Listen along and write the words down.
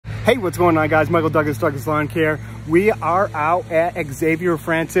Hey, what's going on, guys? Michael Douglas Lawn Care. We are out at Xavier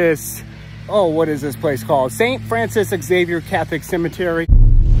Francis. Oh, what is this place called? St. Francis Xavier Catholic Cemetery.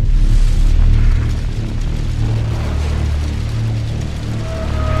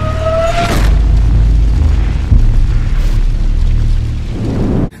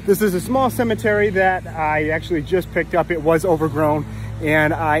 This is a small cemetery that I actually just picked up. It was overgrown,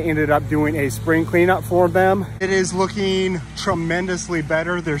 and I ended up doing a spring cleanup for them. It is looking tremendously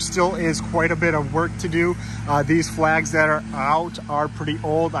better. There still is quite a bit of work to do. These flags that are out are pretty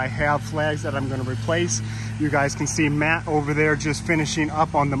old. I have flags that I'm going to replace. You guys can see Matt over there just finishing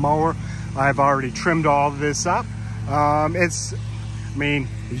up on the mower. I've already trimmed all of this up. I mean,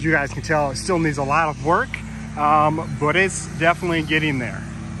 as you guys can tell, it still needs a lot of work, but it's definitely getting there.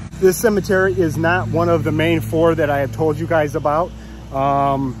 This cemetery is not one of the main four that I have told you guys about.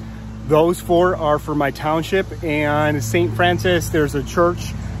 Those four are for my township, and St. Francis, there's a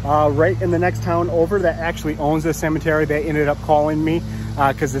church right in the next town over that actually owns the cemetery. They ended up calling me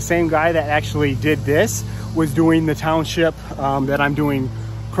because the same guy that actually did this was doing the township that I'm doing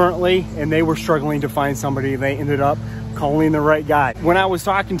currently, and they were struggling to find somebody. They ended up calling the right guy. When I was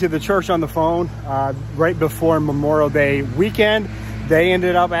talking to the church on the phone right before Memorial Day weekend, they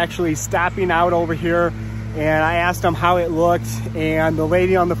ended up actually stopping out over here, and I asked them how it looked, and the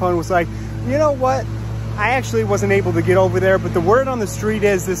lady on the phone was like, you know what, I actually wasn't able to get over there, but the word on the street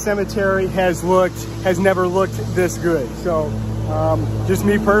is this cemetery has never looked this good. So just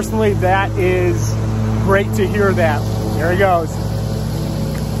me personally, that is great to hear that. There he goes.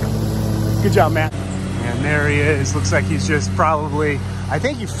 Good job, Matt. And there he is. Looks like he's just probably, I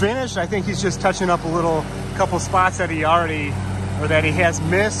think he finished. I think he's just touching up a couple spots that he already, or that he has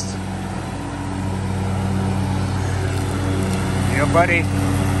missed. You know, buddy,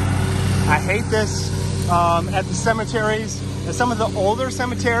 I hate this at the cemeteries, at some of the older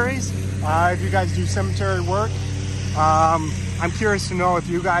cemeteries. If you guys do cemetery work, I'm curious to know if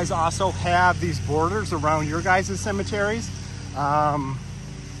you guys also have these borders around your guys' cemeteries. A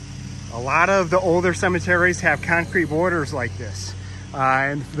lot of the older cemeteries have concrete borders like this.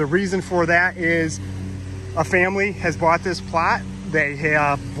 And the reason for that is a family has bought this plot. They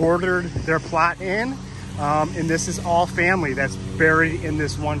have bordered their plot in, and this is all family that's buried in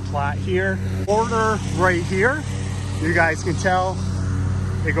this one plot here. Border right here, you guys can tell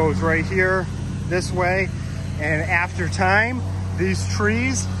it goes right here this way, and after time these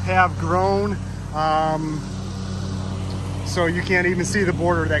trees have grown so you can't even see the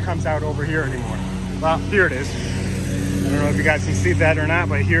border that comes out over here anymore. Well, here it is. I don't know if you guys can see that or not,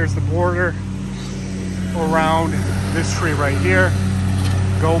 but here's the border around this tree right here.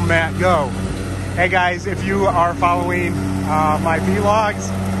 Go, Matt, go. Hey guys, if you are following my vlogs,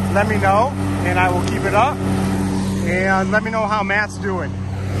 let me know and I will keep it up, and let me know how Matt's doing.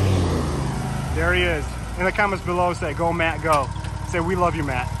 There he is. In the comments below, say go, Matt, go. Say we love you,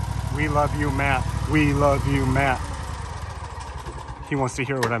 Matt. We love you, Matt. We love you, Matt. He wants to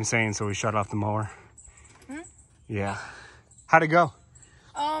hear what I'm saying, so we shut off the mower. Yeah. How'd it go?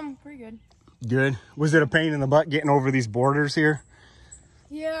 Pretty good. Good. Was it a pain in the butt getting over these borders here?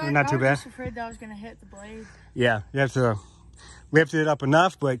 Yeah, not too bad. I was just afraid that I was gonna hit the blade. Yeah, you have to lift it up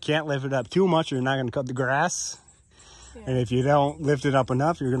enough, but can't lift it up too much or you're not gonna cut the grass. Yeah. And if you don't lift it up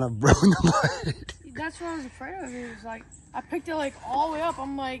enough, you're gonna ruin the blade. That's what I was afraid of. It was like, I picked it like all the way up.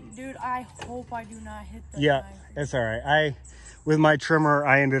 I'm like, dude, I hope I do not hit the knife. That's all right. With my trimmer,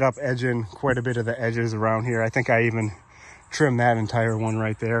 I ended up edging quite a bit of the edges around here. I think I even trimmed that entire one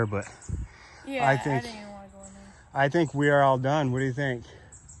right there, but yeah, I didn't even want to go in there. I think we are all done. What do you think?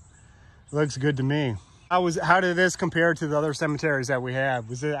 Looks good to me. How did this compare to the other cemeteries that we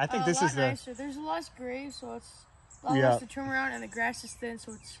have? I think this is nicer. There's less graves, so it's a lot less to trim around, and the grass is thin,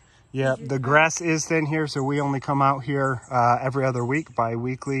 so it's the grass is thin here, so we only come out here every other week,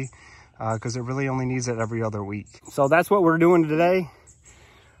 bi-weekly, because it really only needs it every other week. So that's what we're doing today.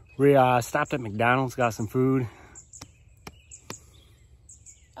 We stopped at McDonald's, got some food.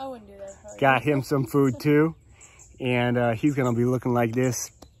 I wouldn't do that. Probably. Got him some food too, and he's gonna be looking like this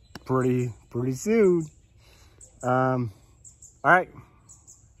pretty soon. All right,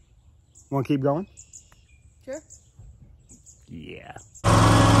 want to keep going? Sure. Yeah.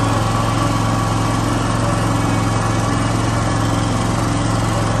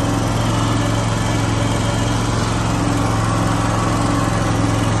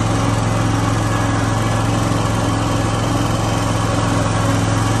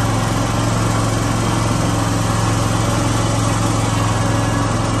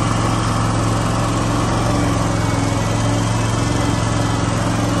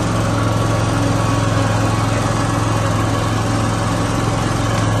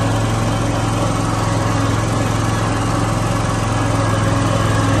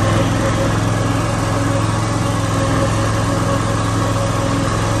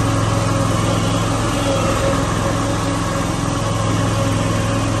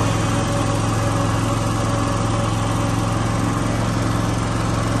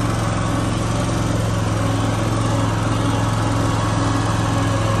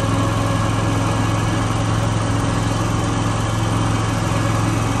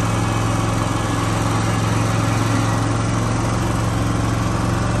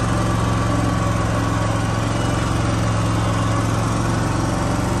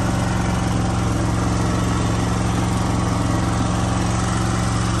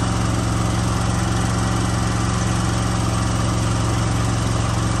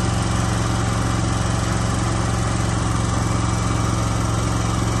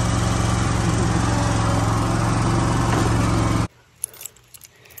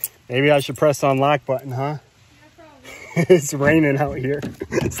 Maybe I should press the unlock button, huh? Yeah, probably. It's raining out here.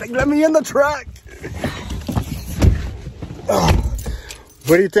 It's like, let me in the truck. Oh.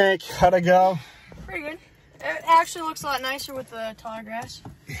 What do you think? How'd it go? Pretty good. It actually looks a lot nicer with the taller grass.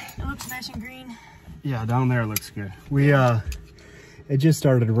 It looks nice and green. Yeah, down there looks good. It just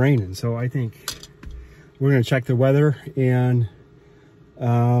started raining, so I think we're gonna check the weather and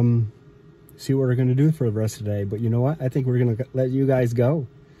see what we're gonna do for the rest of the day. But you know what? I think we're gonna let you guys go.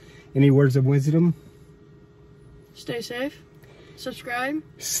 Any words of wisdom? Stay safe. Subscribe.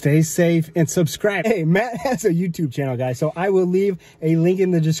 Stay safe and subscribe. Hey, Matt has a YouTube channel, guys, so I will leave a link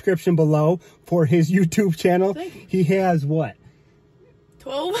in the description below for his YouTube channel. Thank you. He has what?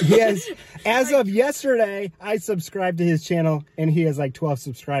 12? Yes. As of yesterday, I subscribed to his channel, and he has like 12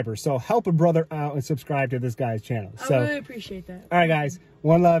 subscribers. So help a brother out and subscribe to this guy's channel. I So, really appreciate that. all right, guys.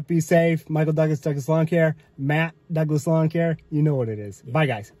 One love. Be safe. Michael Douglas, Douglas Lawn Care. Matt, Douglas Lawn Care. You know what it is. Bye,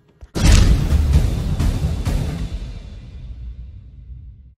 guys.